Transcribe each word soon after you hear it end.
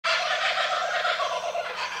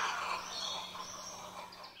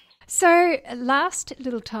So, last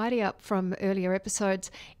little tidy up from earlier episodes.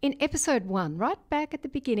 In episode 1, right back at the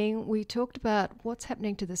beginning, we talked about what's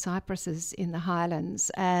happening to the cypresses in the Highlands,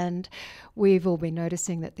 and we've all been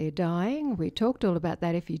noticing that they're dying. We talked all about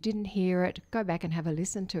that. If you didn't hear it, go back and have a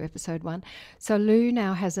listen to episode 1. So, Lou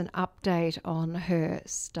now has an update on her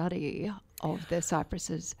study of the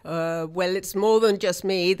cypresses. Well, it's more than just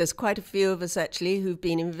me. There's quite a few of us actually who've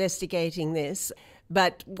been investigating this.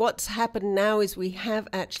 But what's happened now is we have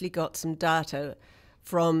actually got some data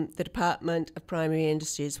from the Department of Primary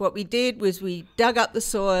Industries. What we did was we dug up the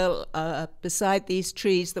soil beside these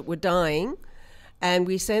trees that were dying, and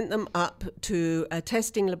we sent them up to a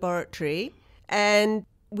testing laboratory, and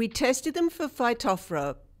we tested them for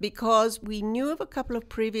Phytophthora because we knew of a couple of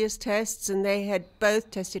previous tests and they had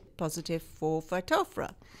both tested positive for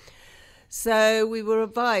Phytophthora. So we were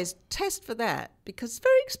advised, test for that, because it's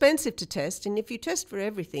very expensive to test, and if you test for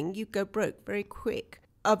everything, you go broke very quick.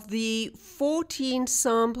 Of the 14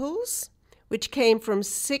 samples, which came from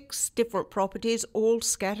 6 different properties, all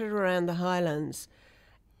scattered around the Highlands,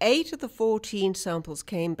 8 of the 14 samples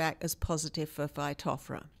came back as positive for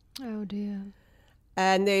Phytophthora. Oh dear.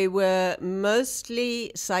 And they were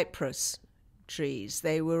mostly cypress trees.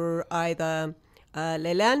 They were either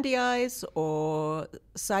Leylandii or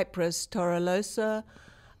Cypress torullosa.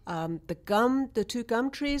 The 2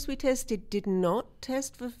 gum trees we tested did not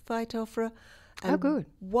test for Phytophthora. And good.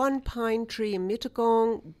 1 pine tree in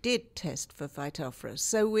Mittagong did test for Phytophthora.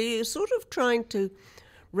 So we're sort of trying to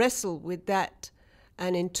wrestle with that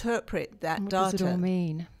and interpret that data. What does it all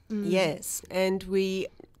mean? Yes, and we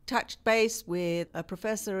touched base with a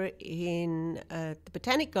professor in the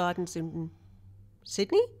Botanic Gardens in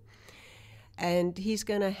Sydney, and he's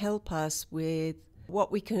going to help us with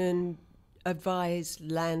what we can advise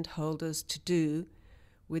landholders to do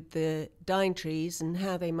with the dying trees and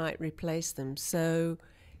how they might replace them. So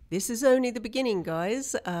this is only the beginning,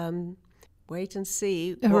 guys. Wait and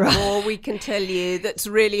see what more we can tell you that's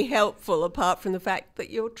really helpful, apart from the fact that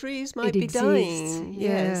your trees might be dying.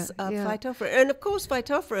 Yes, Phytophthora. And of course,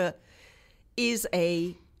 Phytophthora is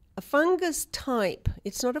a fungus type.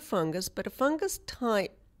 It's not a fungus, but a fungus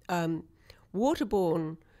type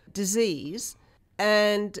waterborne disease,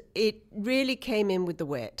 and it really came in with the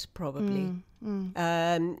wet, probably.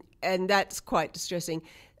 And that's quite distressing.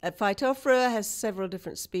 Phytophthora has several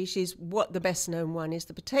different species. What the best known one is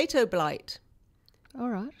the potato blight. All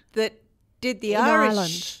right. That did the in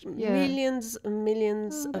Irish. Ireland. Yeah. Millions and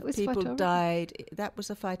millions of people Phytophthora. died. That was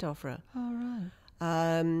a Phytophthora. All right.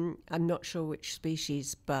 I'm not sure which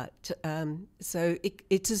species, but so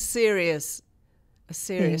it's a serious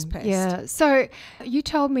pest. Yeah. So you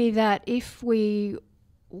told me that if we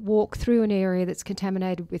walk through an area that's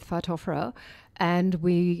contaminated with Phytophthora and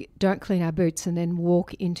we don't clean our boots and then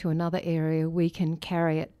walk into another area, we can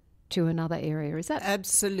carry it to another area. Is that?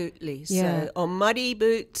 Absolutely. Yeah. So on muddy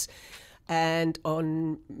boots and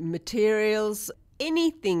on materials,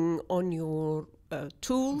 anything on your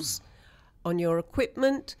tools, on your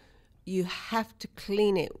equipment, you have to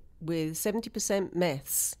clean it with 70%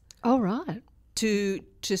 meths. Oh, right. To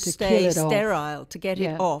stay sterile, to get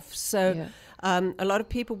it off. So a lot of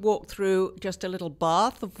people walk through just a little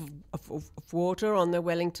bath of water on their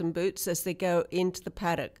Wellington boots as they go into the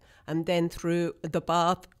paddock, and then through the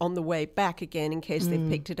bath on the way back again in case they've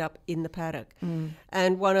picked it up in the paddock.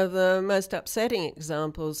 And one of the most upsetting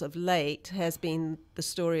examples of late has been the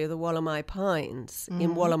story of the Wollemi Pines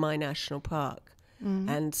in Wollemi National Park.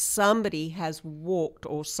 And somebody has walked,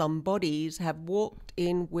 or some bodies have walked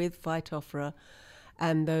in with Phytophthora,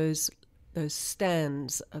 and those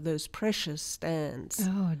stands, those precious stands,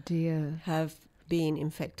 oh dear, have been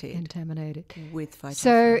infected, contaminated with Phytophthora.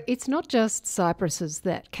 So it's not just cypresses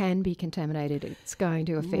that can be contaminated. It's going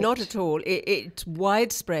to affect. Not at all. It's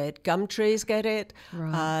widespread. Gum trees get it.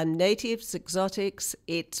 Right. Natives, exotics.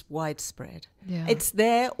 It's widespread. Yeah. It's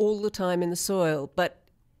there all the time in the soil, but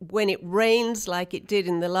when it rains like it did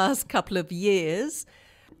in the last couple of years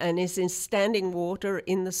and is in standing water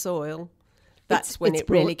in the soil, that's when it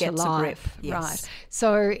really gets a grip. Yes. Right.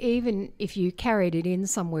 So even if you carried it in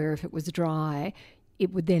somewhere, if it was dry,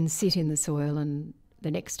 it would then sit in the soil, and the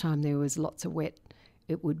next time there was lots of wet,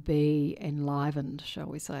 it would be enlivened, shall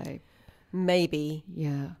we say. Maybe.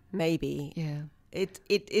 Yeah. Maybe. Yeah.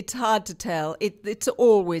 It's hard to tell. It's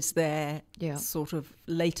always there, sort of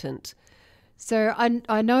latent. So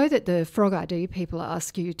I know that the Frog ID people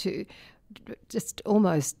ask you to just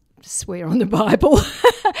almost swear on the Bible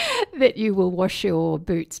that you will wash your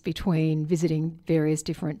boots between visiting various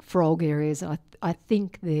different frog areas. I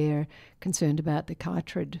think they're concerned about the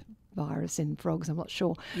chytrid virus in frogs, I'm not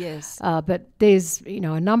sure. Yes. But there's, a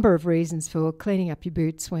number of reasons for cleaning up your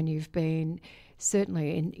boots when you've been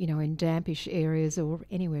certainly in dampish areas or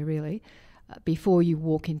anywhere really, before you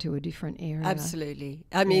walk into a different area. Absolutely.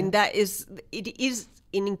 I mean, it is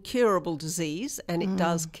an incurable disease and it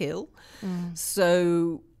does kill.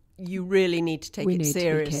 So you really need to take it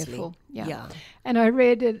seriously. To be careful. Yeah. And I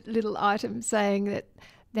read a little item saying that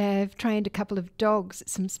they've trained a couple of dogs,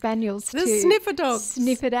 some spaniels, the sniffer dogs.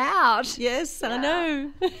 Sniff it out. Yes, I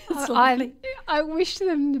know. I wish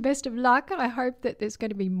them the best of luck. I hope that there's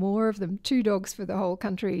going to be more of them. 2 dogs for the whole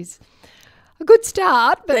country's a good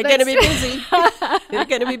start. But they're going to be busy. They're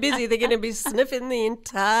going to be busy. They're going to be sniffing the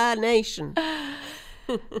entire nation.